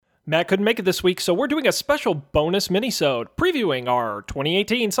Matt couldn't make it this week, so we're doing a special bonus minisode previewing our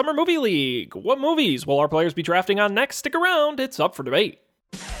 2018 Summer Movie League. What movies will our players be drafting on next? Stick around, it's up for debate.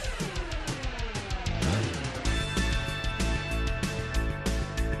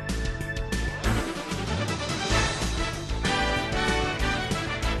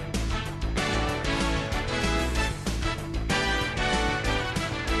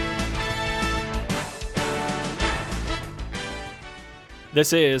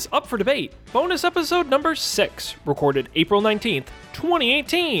 This is Up for Debate, bonus episode number 6, recorded April 19th,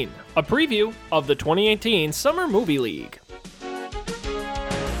 2018, a preview of the 2018 Summer Movie League.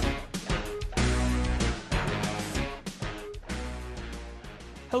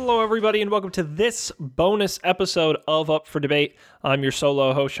 Hello everybody and welcome to this bonus episode of Up for Debate. I'm your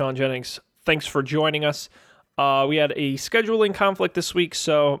solo host, Sean Jennings. Thanks for joining us. We had a scheduling conflict this week,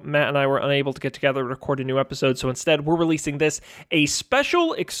 so Matt and I were unable to get together to record a new episode, so instead we're releasing this, a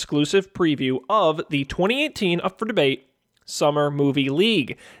special exclusive preview of the 2018 Up for Debate Summer Movie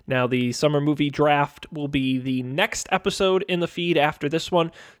League. Now, the Summer Movie Draft will be the next episode in the feed after this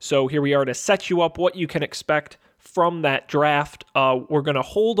one, so here we are to set you up what you can expect from that draft. We're going to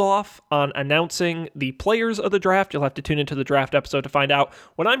hold off on announcing the players of the draft. You'll have to tune into the draft episode to find out.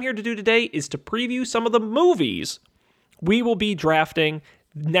 What I'm here to do today is to preview some of the movies we will be drafting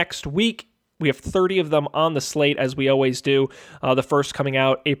next week. We have 30 of them on the slate, as we always do. The first coming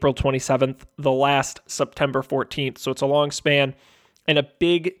out April 27th, the last September 14th. So it's a long span and a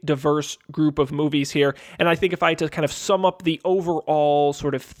big, diverse group of movies here. And I think if I had to kind of sum up the overall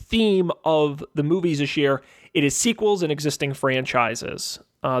sort of theme of the movies this year, it is sequels and existing franchises.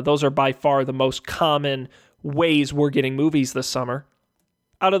 Those are by far the most common ways we're getting movies this summer.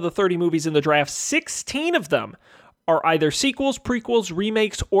 Out of the 30 movies in the draft, 16 of them are either sequels, prequels,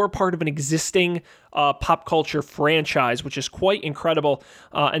 remakes, or part of an existing pop culture franchise, which is quite incredible.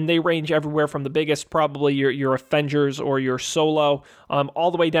 And they range everywhere from the biggest, probably your Avengers or your Solo,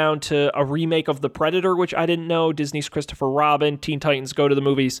 all the way down to a remake of The Predator, which I didn't know, Disney's Christopher Robin, Teen Titans Go to the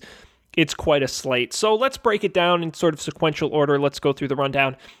Movies. It's quite a slate. So let's break it down in sort of sequential order. Let's go through the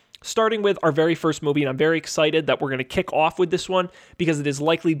rundown, starting with our very first movie. And I'm very excited that we're going to kick off with this one because it is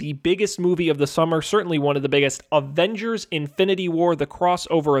likely the biggest movie of the summer, certainly one of the biggest. Avengers Infinity War, the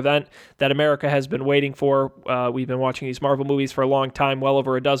crossover event that America has been waiting for. We've been watching these Marvel movies for a long time, well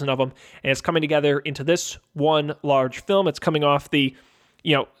over a dozen of them. And it's coming together into this one large film. It's coming off the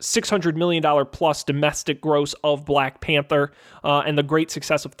 $600 million plus domestic gross of Black Panther and the great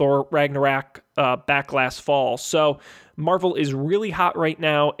success of Thor Ragnarok back last fall. So Marvel is really hot right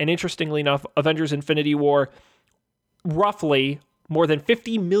now. And interestingly enough, Avengers Infinity War, roughly more than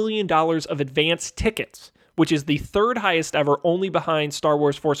 $50 million of advance tickets, which is the third highest ever, only behind Star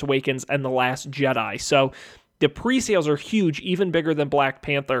Wars Force Awakens and The Last Jedi. So the pre-sales are huge, even bigger than Black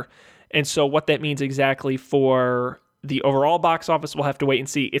Panther. And so what that means exactly for the overall box office, we'll have to wait and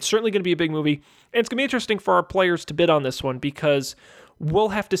see. It's certainly going to be a big movie, and it's going to be interesting for our players to bid on this one because we'll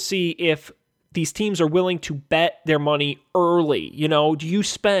have to see if these teams are willing to bet their money early. Do you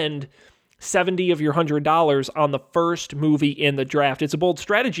spend $70 of your $100 on the first movie in the draft? It's a bold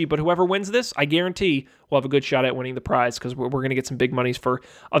strategy, but whoever wins this, I guarantee will have a good shot at winning the prize because we're going to get some big monies for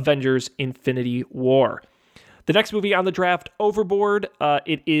Avengers Infinity War. The next movie on the draft, Overboard.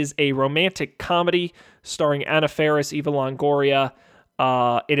 It is a romantic comedy starring Anna Faris, Eva Longoria.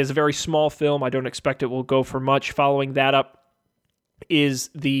 It is a very small film. I don't expect it will go for much. Following that up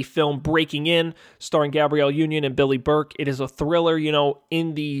is the film Breaking In, starring Gabrielle Union and Billy Burke. It is a thriller.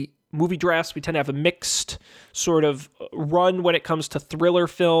 In the movie drafts, we tend to have a mixed sort of run when it comes to thriller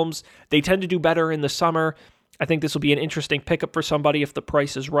films. They tend to do better in the summer. I think this will be an interesting pickup for somebody if the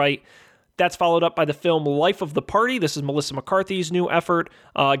price is right. That's followed up by the film Life of the Party. This is Melissa McCarthy's new effort.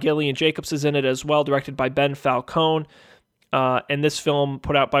 Gillian Jacobs is in it as well, directed by Ben Falcone. And this film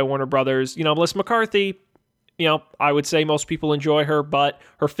put out by Warner Brothers. Melissa McCarthy, I would say most people enjoy her, but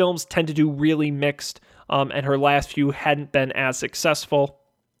her films tend to do really mixed, and her last few hadn't been as successful.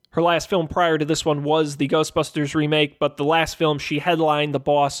 Her last film prior to this one was the Ghostbusters remake, but the last film she headlined, The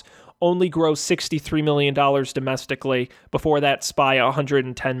Boss, only grossed $63 million domestically. Before that, Spy,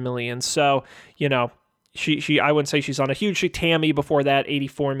 $110 million. So, she I wouldn't say she's on a huge. Tammy before that,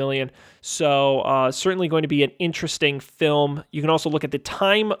 $84 million. So certainly going to be an interesting film. You can also look at the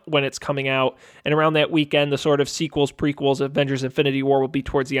time when it's coming out, and around that weekend, the sort of sequels, prequels, Avengers Infinity War will be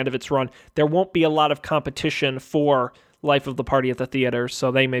towards the end of its run. There won't be a lot of competition for Life of the Party at the theaters,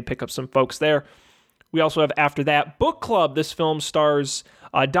 so they may pick up some folks there. We also have, after that, Book Club. This film stars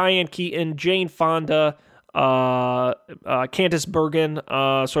Diane Keaton, Jane Fonda, Candice Bergen,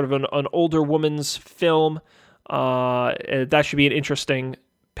 sort of an older woman's film. That should be an interesting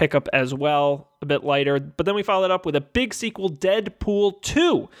pickup as well, a bit lighter. But then we followed up with a big sequel, Deadpool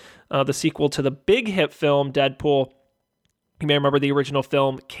 2, the sequel to the big hit film Deadpool. You may remember the original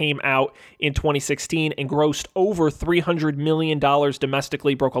film came out in 2016 and grossed over $300 million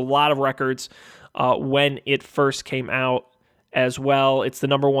domestically, broke a lot of records when it first came out as well. It's the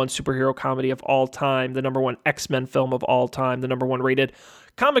number one superhero comedy of all time, the number one X-Men film of all time, the number one rated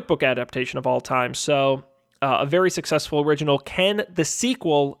comic book adaptation of all time. So a very successful original. Can the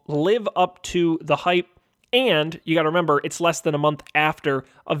sequel live up to the hype? And you got to remember, it's less than a month after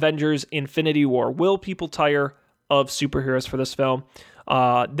Avengers Infinity War. Will people tire of superheroes for this film?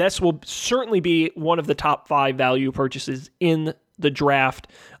 This will certainly be one of the top 5 value purchases in the draft.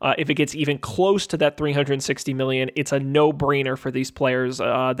 If it gets even close to that $360 million, it's a no-brainer for these players.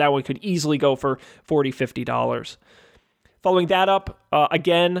 That one could easily go for $40, $50. Following that up,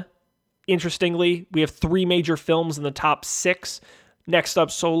 again, interestingly, we have 3 major films in the top 6. Next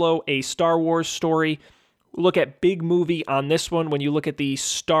up, Solo, a Star Wars story. Look at big movie on this one. When you look at the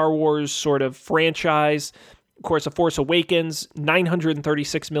Star Wars sort of franchise, of course, The Force Awakens,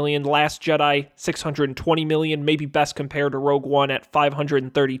 $936 million. Last Jedi, $620 million. Maybe best compared to Rogue One at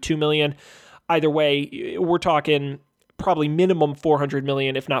 $532 million. Either way, we're talking probably minimum $400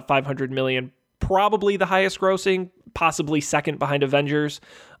 million, if not $500 million. Probably the highest grossing, possibly second behind Avengers.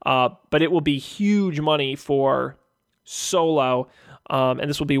 But it will be huge money for Solo. And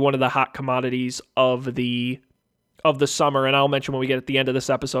this will be one of the hot commodities of the summer, and I'll mention when we get at the end of this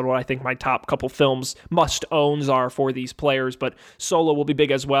episode what I think my top couple films must-owns are for these players, but Solo will be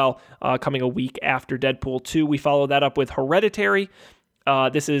big as well, coming a week after Deadpool 2. We follow that up with Hereditary.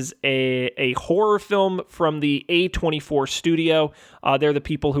 This is a horror film from the A24 studio. They're the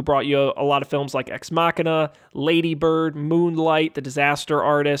people who brought you a lot of films like Ex Machina, Lady Bird, Moonlight, The Disaster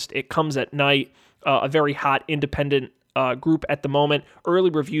Artist, It Comes at Night, a very hot independent group at the moment. Early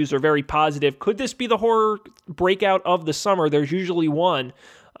reviews are very positive. Could this be the horror breakout of the summer? There's usually one.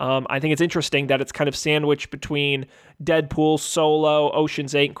 I think it's interesting that it's kind of sandwiched between Deadpool, Solo,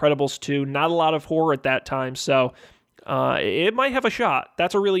 Ocean's 8, Incredibles 2. Not a lot of horror at that time, so it might have a shot.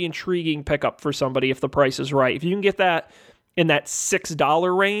 That's a really intriguing pickup for somebody if the price is right. If you can get that in that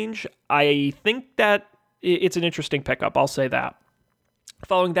 $6 range, I think that it's an interesting pickup. I'll say that.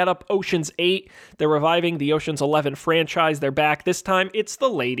 Following that up, Ocean's 8. They're reviving the Ocean's 11 franchise. They're back. This time, it's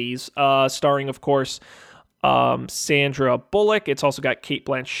the ladies, starring, of course, Sandra Bullock. It's also got Cate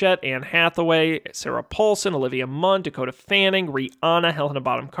Blanchett, Anne Hathaway, Sarah Paulson, Olivia Munn, Dakota Fanning, Rihanna, Helena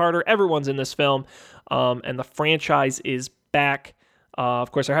Bonham Carter. Everyone's in this film, and the franchise is back.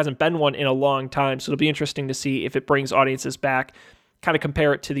 Of course, there hasn't been one in a long time, so it'll be interesting to see if it brings audiences back. Kind of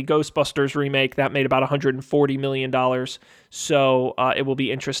compare it to the Ghostbusters remake. That made about $140 million. So it will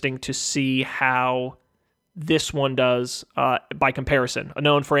be interesting to see how this one does by comparison. A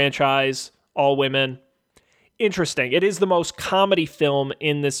known franchise, all women. Interesting. It is the most comedy film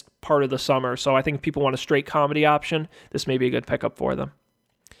in this part of the summer. So I think if people want a straight comedy option, this may be a good pickup for them.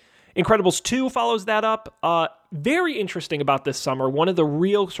 Incredibles 2 follows that up. Very interesting about this summer. One of the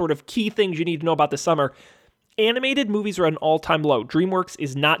real sort of key things you need to know about this summer: animated movies are at an all-time low. DreamWorks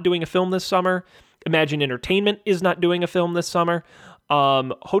is not doing a film this summer. Imagine Entertainment is not doing a film this summer.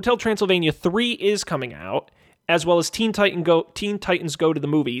 Hotel Transylvania 3 is coming out, as well as Teen Titans Go to the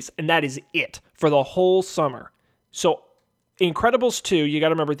Movies, and that is it for the whole summer. So Incredibles 2, you got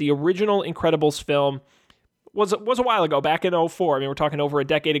to remember, the original Incredibles film was a while ago, back in 2004. I mean, we're talking over a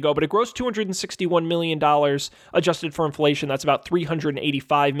decade ago, but it grossed $261 million, adjusted for inflation. That's about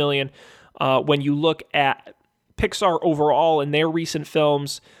 $385 million. When you look at Pixar overall in their recent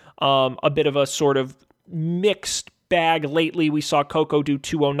films, a bit of a sort of mixed bag lately. We saw Coco do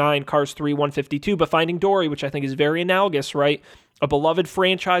 209, Cars 3, 152, but Finding Dory, which I think is very analogous, right? A beloved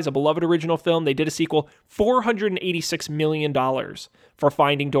franchise, a beloved original film. They did a sequel, $486 million for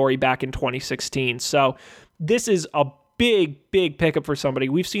Finding Dory back in 2016. So this is a big pickup for somebody.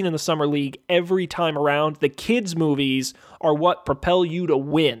 We've seen in the Summer League every time around, the kids' movies are what propel you to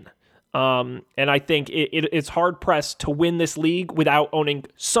win. And I think it's hard-pressed to win this league without owning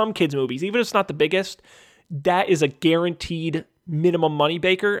some kids' movies. Even if it's not the biggest, that is a guaranteed minimum money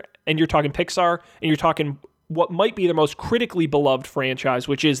baker. And you're talking Pixar, and you're talking what might be the most critically beloved franchise,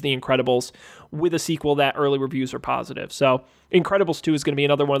 which is The Incredibles, with a sequel that early reviews are positive. So Incredibles 2 is going to be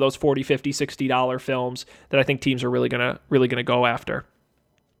another one of those $40, $50, $60 films that I think teams are really gonna go after.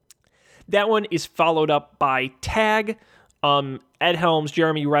 That one is followed up by Tag, Ed Helms,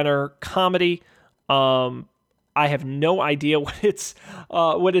 Jeremy Renner comedy. I have no idea what it's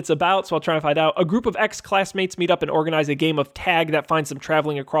about, so I'll try and find out. A group of ex-classmates meet up and organize a game of tag that finds them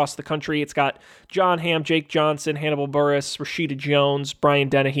traveling across the country. It's got John Hamm, Jake Johnson, Hannibal Buress, Rashida Jones, Brian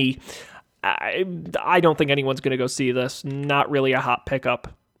Dennehy. I don't think anyone's going to go see this. Not really a hot pickup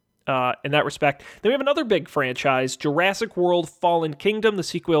in that respect. Then we have another big franchise, Jurassic World Fallen Kingdom, the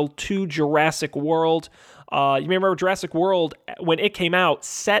sequel to Jurassic World. You may remember Jurassic World, when it came out,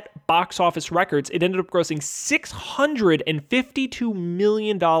 set box office records. It ended up grossing $652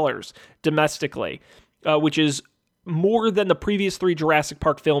 million domestically, which is more than the previous 3 Jurassic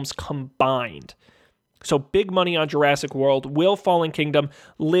Park films combined. So big money on Jurassic World. Will Fallen Kingdom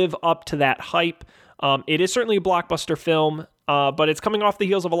live up to that hype? It is certainly a blockbuster film, but it's coming off the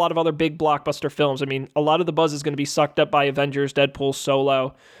heels of a lot of other big blockbuster films. I mean, a lot of the buzz is going to be sucked up by Avengers, Deadpool,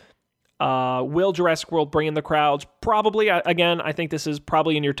 Solo. Will Jurassic World bring in the crowds? Probably. Again, I think this is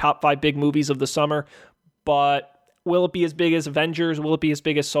probably in your top 5 big movies of the summer, but will it be as big as Avengers? Will it be as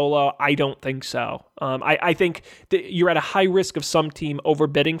big as Solo? I don't think so. I think that you're at a high risk of some team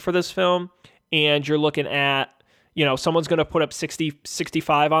overbidding for this film, and you're looking at, someone's going to put up 60,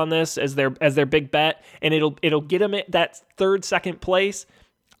 65 on this as their big bet, and it'll get them at that third, second place.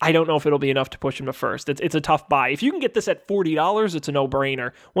 I don't know if it'll be enough to push them to first. It's a tough buy. If you can get this at $40, it's a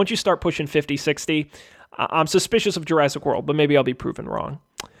no-brainer. Once you start pushing 50, 60, I'm suspicious of Jurassic World, but maybe I'll be proven wrong.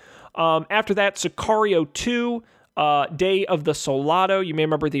 After that, Sicario 2, Day of the Soldado. You may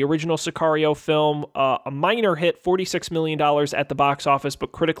remember the original Sicario film, a minor hit, $46 million at the box office,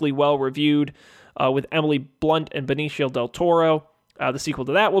 but critically well-reviewed, with Emily Blunt and Benicio del Toro. The sequel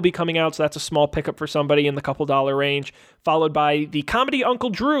to that will be coming out, so that's a small pickup for somebody in the couple dollar range, followed by the comedy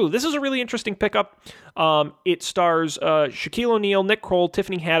Uncle Drew. This is a really interesting pickup. It stars Shaquille O'Neal, Nick Kroll,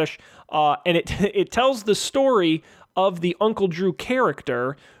 Tiffany Haddish, and it tells the story of the Uncle Drew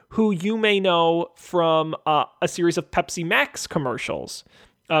character, who you may know from a series of Pepsi Max commercials.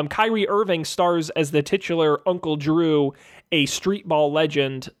 Kyrie Irving stars as the titular Uncle Drew, a street ball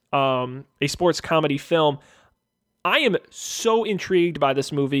legend, a sports comedy film. I am so intrigued by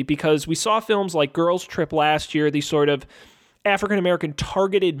this movie because we saw films like Girls Trip last year, these sort of African-American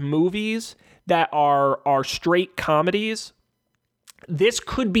targeted movies that are straight comedies. This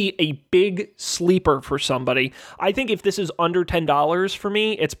could be a big sleeper for somebody. I think if this is under $10 for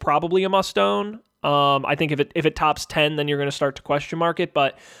me, it's probably a must-own. I think if it tops 10, then you're going to start to question mark it.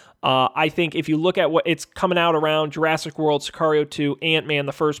 But I think if you look at what it's coming out around, Jurassic World, Sicario 2, Ant-Man,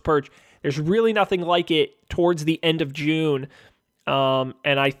 The First Purge, there's really nothing like it towards the end of June. And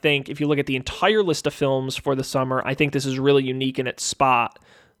I think if you look at the entire list of films for the summer, I think this is really unique in its spot.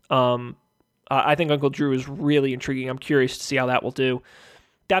 I think Uncle Drew is really intriguing. I'm curious to see how that will do.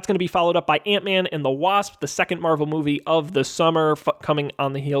 That's going to be followed up by Ant-Man and the Wasp, the second Marvel movie of the summer, coming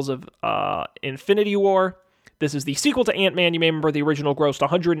on the heels of Infinity War. This is the sequel to Ant-Man. You may remember the original grossed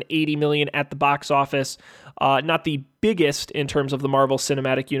 $180 million at the box office. Not the biggest in terms of the Marvel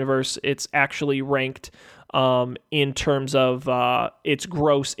Cinematic Universe. It's actually ranked in terms of its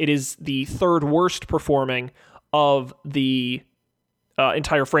gross. It is the third worst performing of the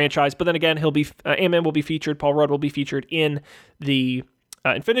entire franchise. But then again, Ant-Man will be featured. Paul Rudd will be featured in the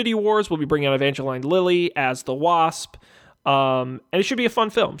Infinity Wars. We'll be bringing out Evangeline Lilly as the Wasp. And it should be a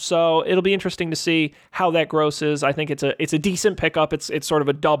fun film. So it'll be interesting to see how that grosses. I think it's a decent pickup. It's sort of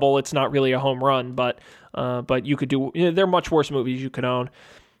a double. It's not really a home run, but you could do, there are much worse movies you could own.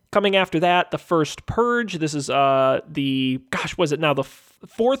 Coming after that, The First Purge. This is was it now the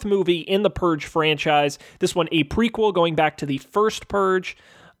fourth movie in the Purge franchise. This one a prequel going back to the first Purge.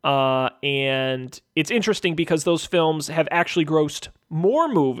 And it's interesting because those films have actually grossed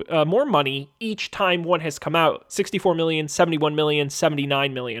more money each time one has come out. 64 million, 71 million,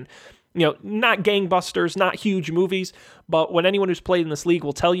 79 million. Not gangbusters, not huge movies, but what anyone who's played in this league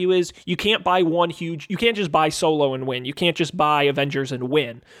will tell you is you can't just buy Solo and win. You can't just buy Avengers and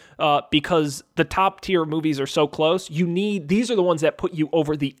win, because the top tier movies are so close. These are the ones that put you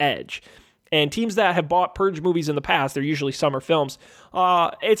over the edge. And teams that have bought Purge movies in the past, they're usually summer films,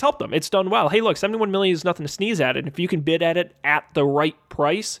 it's helped them. It's done well. Hey, look, 71 million is nothing to sneeze at. And if you can bid at it at the right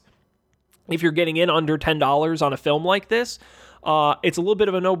price, if you're getting in under $10 on a film like this, it's a little bit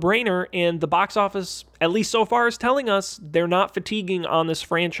of a no-brainer. And the box office, at least so far, is telling us they're not fatiguing on this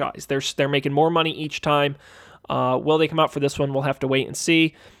franchise. They're making more money each time. Will they come out for this one? We'll have to wait and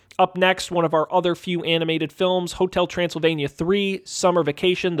see. Up next, one of our other few animated films, Hotel Transylvania 3, Summer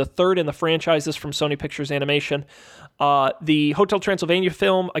Vacation, the third in the franchise. This from Sony Pictures Animation. The Hotel Transylvania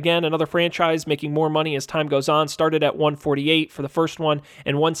film, again, another franchise making more money as time goes on, started at $148 for the first one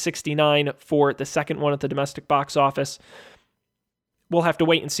and $169 for the second one at the domestic box office. We'll have to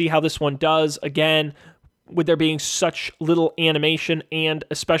wait and see how this one does. Again, with there being such little animation, and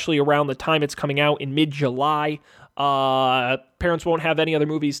especially around the time it's coming out in mid-July, parents won't have any other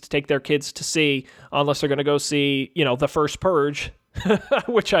movies to take their kids to see unless they're going to go see, The First Purge,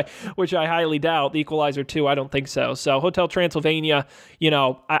 which I highly doubt. The Equalizer 2, I don't think so. So Hotel Transylvania,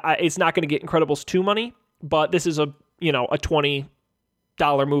 it's not going to get Incredibles 2 money, but this is a $20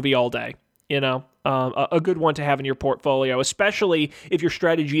 movie all day, a good one to have in your portfolio, especially if your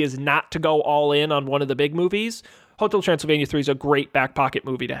strategy is not to go all in on one of the big movies. Hotel Transylvania 3 is a great back pocket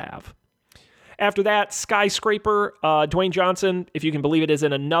movie to have. After that, Skyscraper, Dwayne Johnson, if you can believe it, is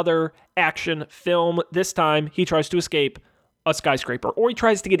in another action film. This time, he tries to escape a skyscraper, or he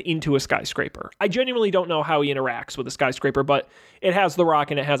tries to get into a skyscraper. I genuinely don't know how he interacts with a skyscraper, but it has The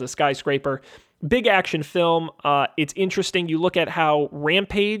Rock and it has a skyscraper. Big action film. It's interesting. You look at how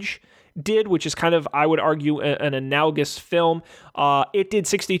Rampage did, which is kind of, I would argue, an analogous film. It did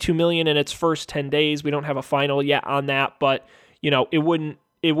 $62 million in its first 10 days. We don't have a final yet on that, but it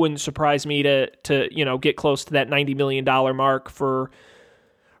wouldn't surprise me to get close to that $90 million mark for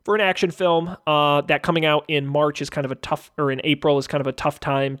an action film. That coming out in March is kind of in April is kind of a tough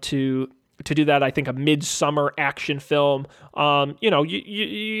time to do that. I think a midsummer action film. 50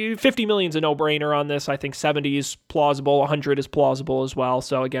 million is a no-brainer on this. I think 70 is plausible, 100 is plausible as well.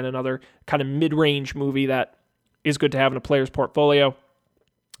 So again, another kind of mid-range movie that is good to have in a player's portfolio.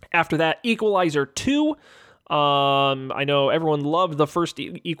 After that, Equalizer 2. I know everyone loved the first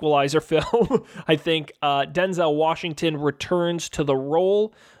Equalizer film. I think Denzel Washington returns to the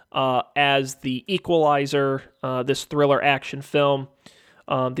role as the Equalizer, this thriller action film.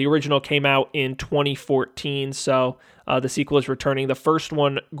 The original came out in 2014, so the sequel is returning. The first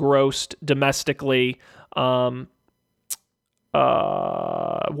one grossed domestically $101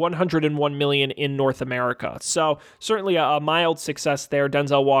 million in North America. So certainly a mild success there.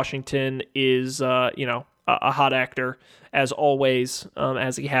 Denzel Washington is, a hot actor, as always,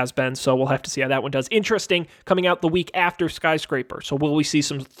 as he has been. So we'll have to see how that one does. Interesting, coming out the week after Skyscraper. So will we see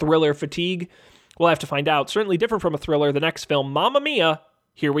some thriller fatigue? We'll have to find out. Certainly different from a thriller. The next film, Mamma Mia,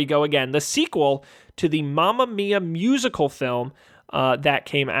 here we go again. The sequel to the Mamma Mia musical film that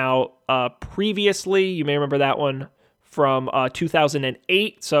came out previously. You may remember that one from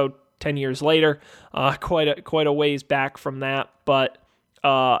 2008, so 10 years later. Quite a ways back from that, but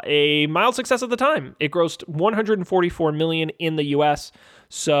a mild success at the time. It grossed $144 million in the U.S.,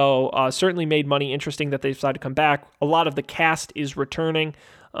 so certainly made money. Interesting that they decided to come back. A lot of the cast is returning,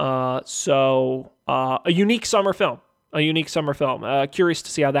 so a unique summer film. Curious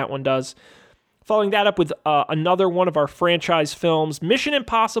to see how that one does. Following that up with another one of our franchise films, Mission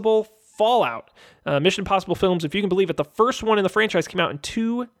Impossible Fallout. Mission Impossible films, if you can believe it, the first one in the franchise came out in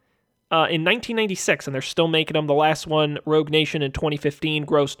 1996, and they're still making them. The last one, Rogue Nation, in 2015,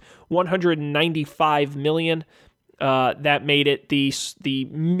 grossed $195 million. That made it the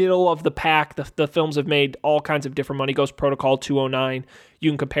middle of the pack. The films have made all kinds of different money. Ghost Protocol 209.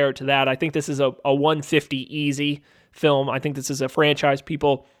 You can compare it to that. I think this is a 150 easy film. I think this is a franchise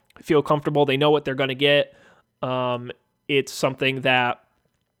people feel comfortable. They know what they're going to get. It's something that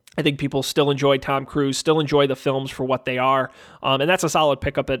I think people still enjoy. Tom Cruise, still enjoy the films for what they are. And that's a solid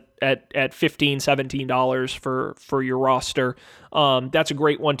pickup at $15, $17 for your roster. That's a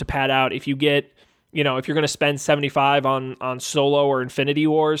great one to pad out. If you get, if you're going to spend $75 on Solo or Infinity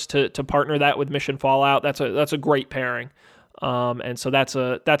Wars to partner that with Mission Fallout, that's a great pairing. And so that's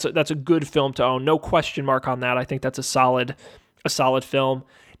a good film to own. No question mark on that. I think that's a solid film.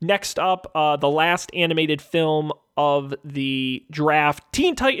 Next up, the last animated film of the draft,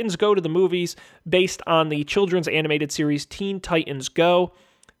 Teen Titans Go to the Movies, based on the children's animated series Teen Titans Go.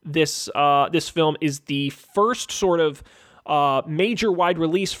 This film is the first sort of major wide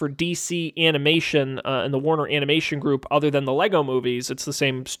release for DC Animation and the Warner Animation Group, other than the Lego movies. It's the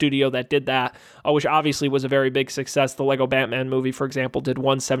same studio that did that, which obviously was a very big success. The Lego Batman movie, for example, did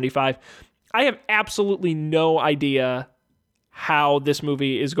 $175. I have absolutely no idea how this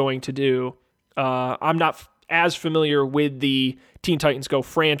movie is going to do. I'm not as familiar with the Teen Titans Go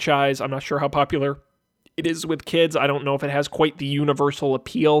franchise. I'm not sure how popular it is with kids. I don't know if it has quite the universal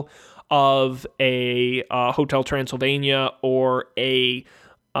appeal of a Hotel Transylvania or a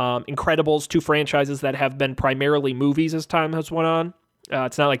Incredibles, two franchises that have been primarily movies as time has went on.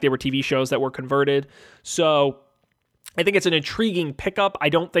 It's not like they were TV shows that were converted. So I think it's an intriguing pickup. I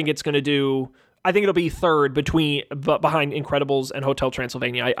don't think it's going to do... I think it'll be third behind Incredibles and Hotel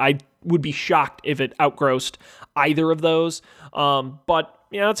Transylvania. I would be shocked if it outgrossed either of those. But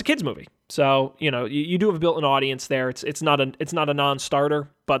it's a kids movie, so you do have a built-in audience there. It's not a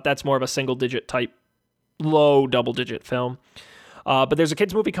non-starter, but that's more of a single-digit type, low double-digit film. But there's a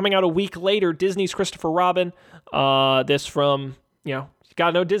kids movie coming out a week later, Disney's Christopher Robin. This from, you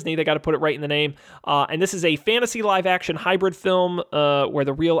gotta know Disney, they gotta put it right in the name. And this is a fantasy live-action hybrid film where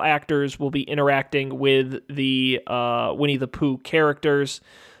the real actors will be interacting with the Winnie the Pooh characters.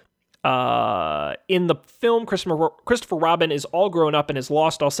 In the film, Christopher Robin is all grown up and has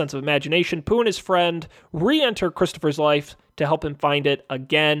lost all sense of imagination. Pooh and his friend re-enter Christopher's life to help him find it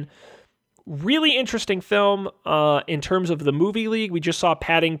again. Really interesting film in terms of the movie league. We just saw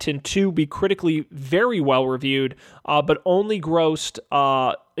Paddington 2 be critically very well reviewed, but only grossed,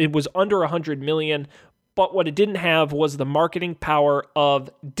 it was under $100 million, but what it didn't have was the marketing power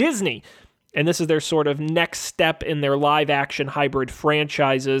of Disney. And this is their sort of next step in their live-action hybrid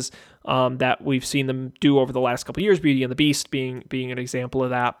franchises that we've seen them do over the last couple of years, Beauty and the Beast being an example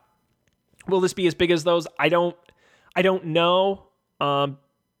of that. Will this be as big as those? I don't know,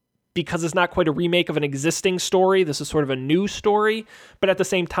 because it's not quite a remake of an existing story. This is sort of a new story, but at the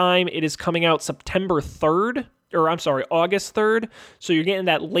same time, it is coming out August 3rd. So you're getting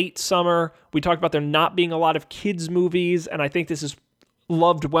that late summer. We talked about there not being a lot of kids movies, and I think this is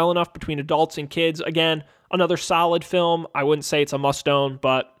loved well enough between adults and kids. Again, another solid film. I wouldn't say it's a must-own,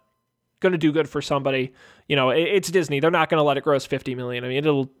 but going to do good for somebody. It's Disney. They're not going to let it gross $50 million. I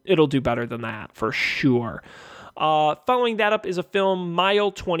mean, it'll do better than that for sure. Following that up is a film,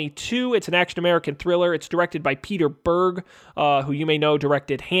 Mile 22. It's an action-American thriller. It's directed by Peter Berg, who you may know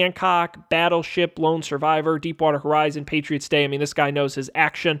directed Hancock, Battleship, Lone Survivor, Deepwater Horizon, Patriots Day. I mean, this guy knows his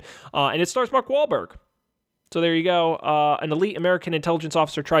action. And it stars Mark Wahlberg. So there you go. An elite American intelligence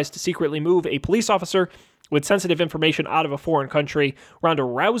officer tries to secretly move a police officer with sensitive information out of a foreign country. Ronda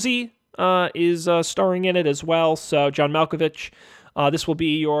Rousey is starring in it as well. So John Malkovich. This will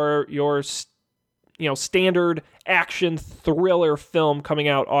be your standard action thriller film coming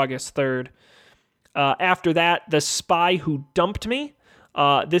out August 3rd. After that, The Spy Who Dumped Me.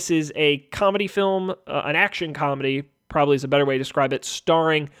 This is a comedy film, an action comedy, probably is a better way to describe it,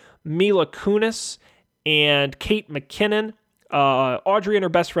 starring Mila Kunis and Kate McKinnon. Audrey and her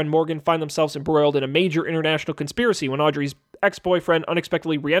best friend Morgan find themselves embroiled in a major international conspiracy when Audrey's ex-boyfriend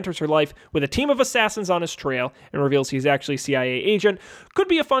unexpectedly re-enters her life with a team of assassins on his trail and reveals he's actually a CIA agent. Could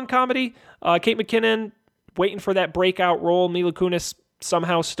be a fun comedy. Kate McKinnon waiting for that breakout role. Mila Kunis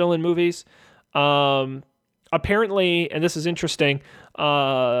somehow still in movies. Apparently, and this is interesting,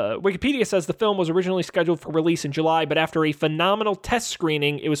 Wikipedia says the film was originally scheduled for release in July, but after a phenomenal test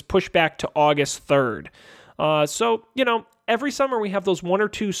screening, it was pushed back to August 3rd. So, every summer we have those one or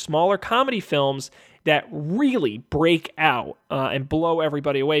two smaller comedy films that really break out and blow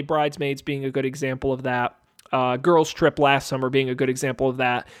everybody away. Bridesmaids being a good example of that. Girls Trip last summer being a good example of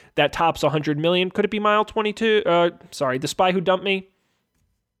that. That tops 100 million. Could it be Mile 22? The Spy Who Dumped Me?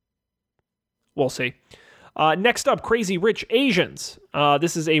 We'll see. Next up, Crazy Rich Asians.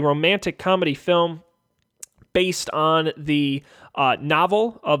 This is a romantic comedy film based on the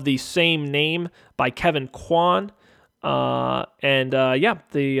novel of the same name by Kevin Kwan. The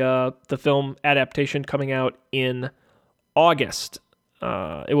film adaptation coming out in August.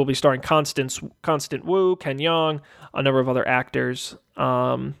 It will be starring Constant Wu, Ken Jeong, a number of other actors.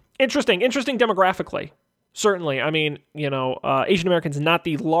 Interesting demographically. Certainly. I mean, Asian Americans not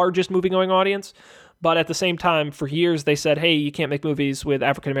the largest movie-going audience, but at the same time, for years, they said, hey, you can't make movies with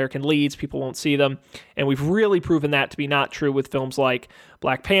African-American leads. People won't see them. And we've really proven that to be not true with films like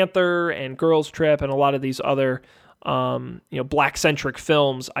Black Panther and Girls Trip and a lot of these other, Black-centric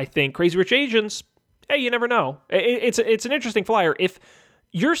films. I think Crazy Rich Asians, hey, you never know. It's an interesting flyer. If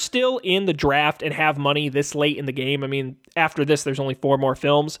you're still in the draft and have money this late in the game, I mean, after this, there's only 4 more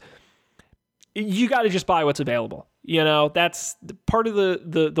films. You got to just buy what's available. That's part of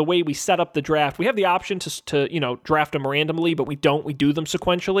the way we set up the draft. We have the option to draft them randomly, but we don't. We do them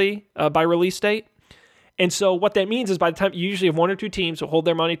sequentially by release date. And so what that means is by the time you usually have 1 or 2 teams who hold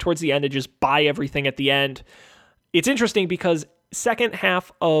their money towards the end and just buy everything at the end. It's interesting because second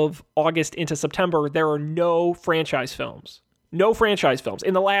half of August into September, there are no franchise films. No franchise films.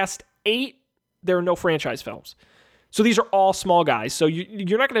 In the last 8, there are no franchise films. So these are all small guys. So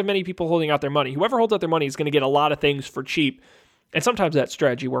you're not going to have many people holding out their money. Whoever holds out their money is going to get a lot of things for cheap. And sometimes that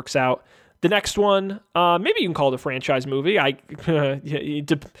strategy works out. The next one, maybe you can call it a franchise movie. It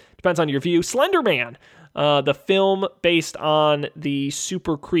depends on your view. Slender Man, the film based on the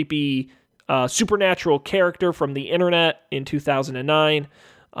super creepy supernatural character from the internet in 2009.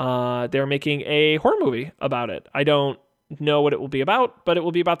 They're making a horror movie about it. I don't know what it will be about, but it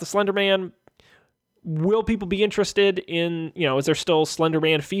will be about the Slender Man. Will people be interested in, is there still Slender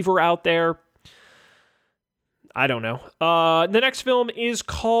Man fever out there? I don't know. The next film is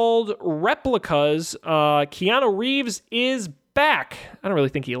called Replicas. Keanu Reeves is back. I don't really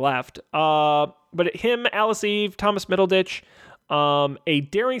think he left. But him, Alice Eve, Thomas Middleditch, a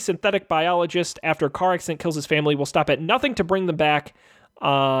daring synthetic biologist after a car accident kills his family will stop at nothing to bring them back,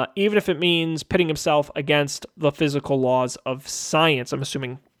 even if it means pitting himself against the physical laws of science. I'm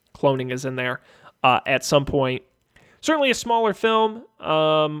assuming cloning is in there at some point. Certainly a smaller film,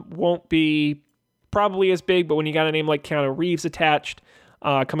 won't be probably as big, but when you got a name like Keanu Reeves attached,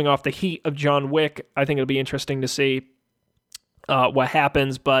 coming off the heat of John Wick, I think it'll be interesting to see what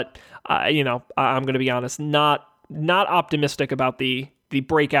happens. But I'm going to be honest, not optimistic about the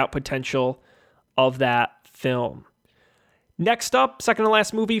breakout potential of that film. Next up, second to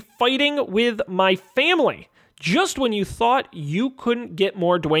last movie, Fighting with My Family. Just when you thought you couldn't get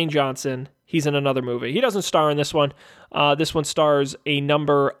more Dwayne Johnson, he's in another movie. He doesn't star in this one. This one stars a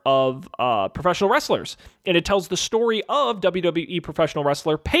number of professional wrestlers, and it tells the story of WWE professional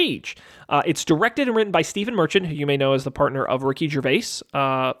wrestler Paige. It's directed and written by Stephen Merchant, who you may know as the partner of Ricky Gervais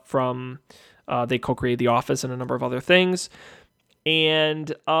from they co-created The Office and a number of other things.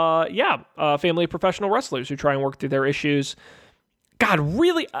 And a family of professional wrestlers who try and work through their issues. God,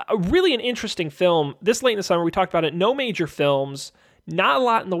 really an interesting film. This late in the summer, we talked about it. No major films. Not a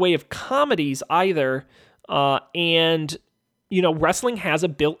lot in the way of comedies either. And wrestling has a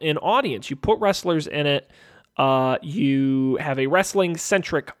built-in audience. You put wrestlers in it. You have a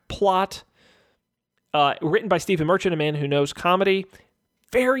wrestling-centric plot. Written by Stephen Merchant, a man who knows comedy.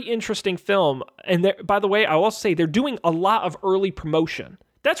 Very interesting film. And by the way, I will also say they're doing a lot of early promotion.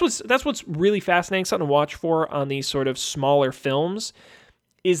 That's what's really fascinating, something to watch for on these sort of smaller films,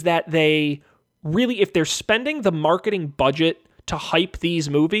 is that they really, if they're spending the marketing budget to hype these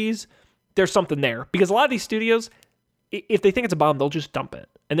movies, there's something there. Because a lot of these studios, if they think it's a bomb, they'll just dump it.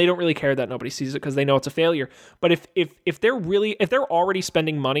 And they don't really care that nobody sees it because they know it's a failure. But if they're already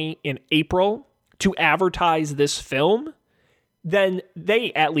spending money in April to advertise this film, then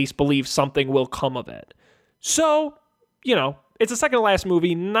they at least believe something will come of it. So, it's a second to last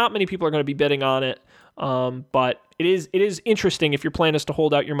movie. Not many people are going to be bidding on it. But it is interesting if your plan is to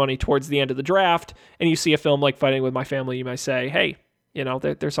hold out your money towards the end of the draft and you see a film like Fighting with My Family, you might say, hey,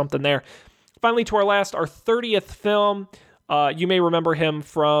 there's something there. Finally, to our 30th film. You may remember him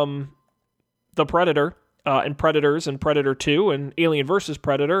from The Predator and Predators and Predator 2 and Alien vs.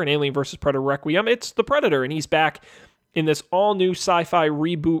 Predator and Alien vs. Predator Requiem. It's The Predator, and he's back in this all-new sci-fi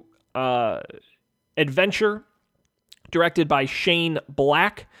reboot adventure directed by Shane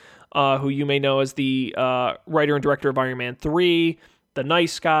Black, who you may know as the writer and director of Iron Man 3, The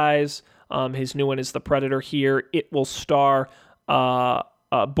Nice Guys. His new one is The Predator here. It will star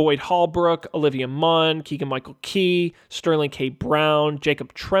Boyd Holbrook, Olivia Munn, Keegan-Michael Key, Sterling K. Brown,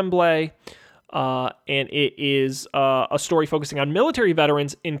 Jacob Tremblay. And it is a story focusing on military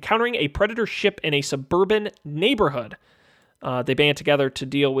veterans encountering a Predator ship in a suburban neighborhood. They band together to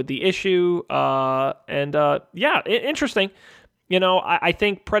deal with the issue. Interesting. I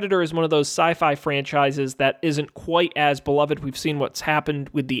think Predator is one of those sci-fi franchises that isn't quite as beloved. We've seen what's happened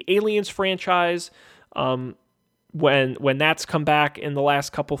with the Aliens franchise. When that's come back in the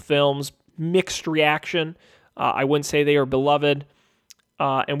last couple films, mixed reaction. I wouldn't say they are beloved.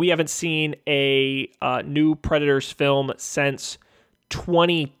 And we haven't seen a new Predators film since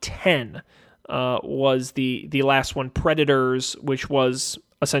 2010. Was the last one, Predators, which was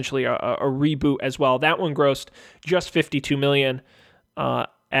essentially a reboot as well. That one grossed just $52 million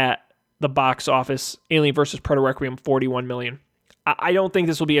at the box office. Alien vs. Predator Requiem, $41 million. I don't think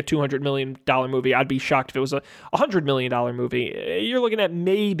this will be a $200 million movie. I'd be shocked if it was a $100 million movie. You're looking at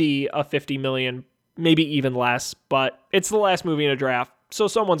maybe a $50 million, maybe even less, but it's the last movie in a draft, so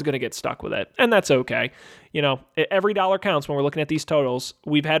someone's going to get stuck with it, and that's okay. Every dollar counts when we're looking at these totals.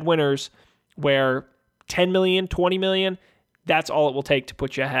 We've had winners where 10 million, 20 million, that's all it will take to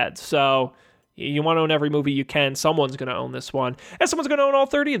put you ahead. So you want to own every movie you can. Someone's going to own this one. And someone's going to own all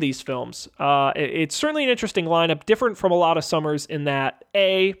 30 of these films. It's certainly an interesting lineup, different from a lot of summers in that,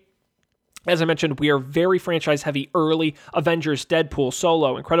 as I mentioned, we are very franchise-heavy early. Avengers, Deadpool,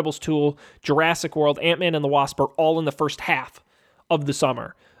 Solo, Incredibles 2, Jurassic World, Ant-Man and the Wasp are all in the first half of the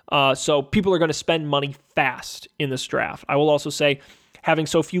summer. So people are going to spend money fast in this draft. I will also say having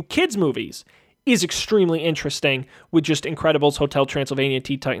so few kids' movies is extremely interesting with just Incredibles, Hotel Transylvania,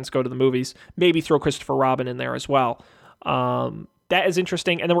 Teen Titans Go to the Movies. Maybe throw Christopher Robin in there as well. That is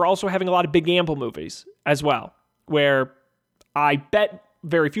interesting. And then we're also having a lot of big gamble movies as well, where I bet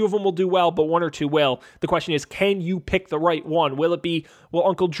very few of them will do well, but one or two will. The question is, can you pick the right one? Will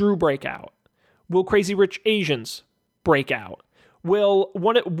Uncle Drew break out? Will Crazy Rich Asians break out? Will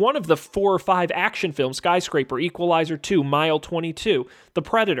one of the 4 or 5 action films, Skyscraper, Equalizer 2, Mile 22, The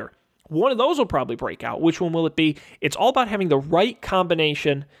Predator, One of those will probably break out. Which one will it be? It's all about having the right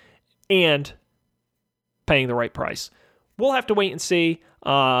combination and paying the right price. We'll have to wait and see.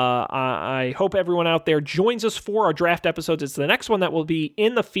 I hope everyone out there joins us for our draft episodes. It's the next one that will be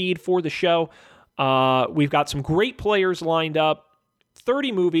in the feed for the show. We've got some great players lined up.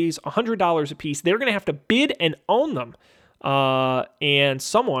 30 movies, $100 a piece. They're going to have to bid and own them. And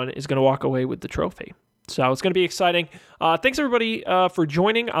someone is going to walk away with the trophy. So it's going to be exciting. Thanks, everybody, for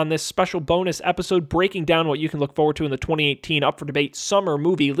joining on this special bonus episode, breaking down what you can look forward to in the 2018 Up for Debate Summer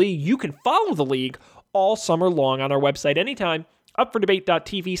Movie League. You can follow the league all summer long on our website anytime,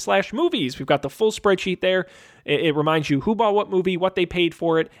 upfordebate.tv/movies. We've got the full spreadsheet there. It reminds you who bought what movie, what they paid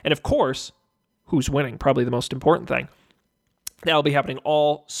for it, and of course, who's winning, probably the most important thing. That'll be happening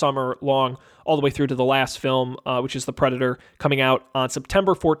all summer long, all the way through to the last film, which is The Predator, coming out on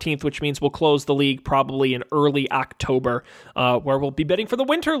September 14th, which means we'll close the league probably in early October, where we'll be bidding for the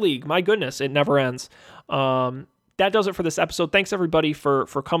Winter League. My goodness, it never ends. That does it for this episode. Thanks, everybody, for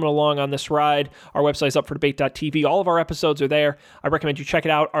coming along on this ride. Our website is upfordebate.tv. All of our episodes are there. I recommend you check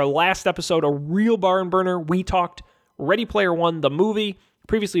it out. Our last episode, a real barn burner, we talked Ready Player One, the movie.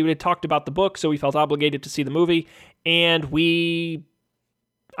 Previously, we had talked about the book, so we felt obligated to see the movie, and we,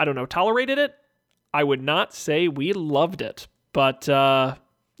 tolerated it? I would not say we loved it, but,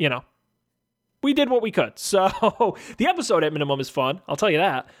 we did what we could. So the episode at minimum is fun, I'll tell you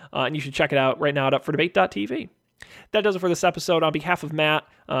that, and you should check it out right now at upfordebate.tv. That does it for this episode. On behalf of Matt,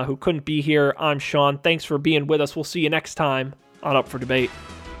 who couldn't be here, I'm Sean. Thanks for being with us. We'll see you next time on Up for Debate.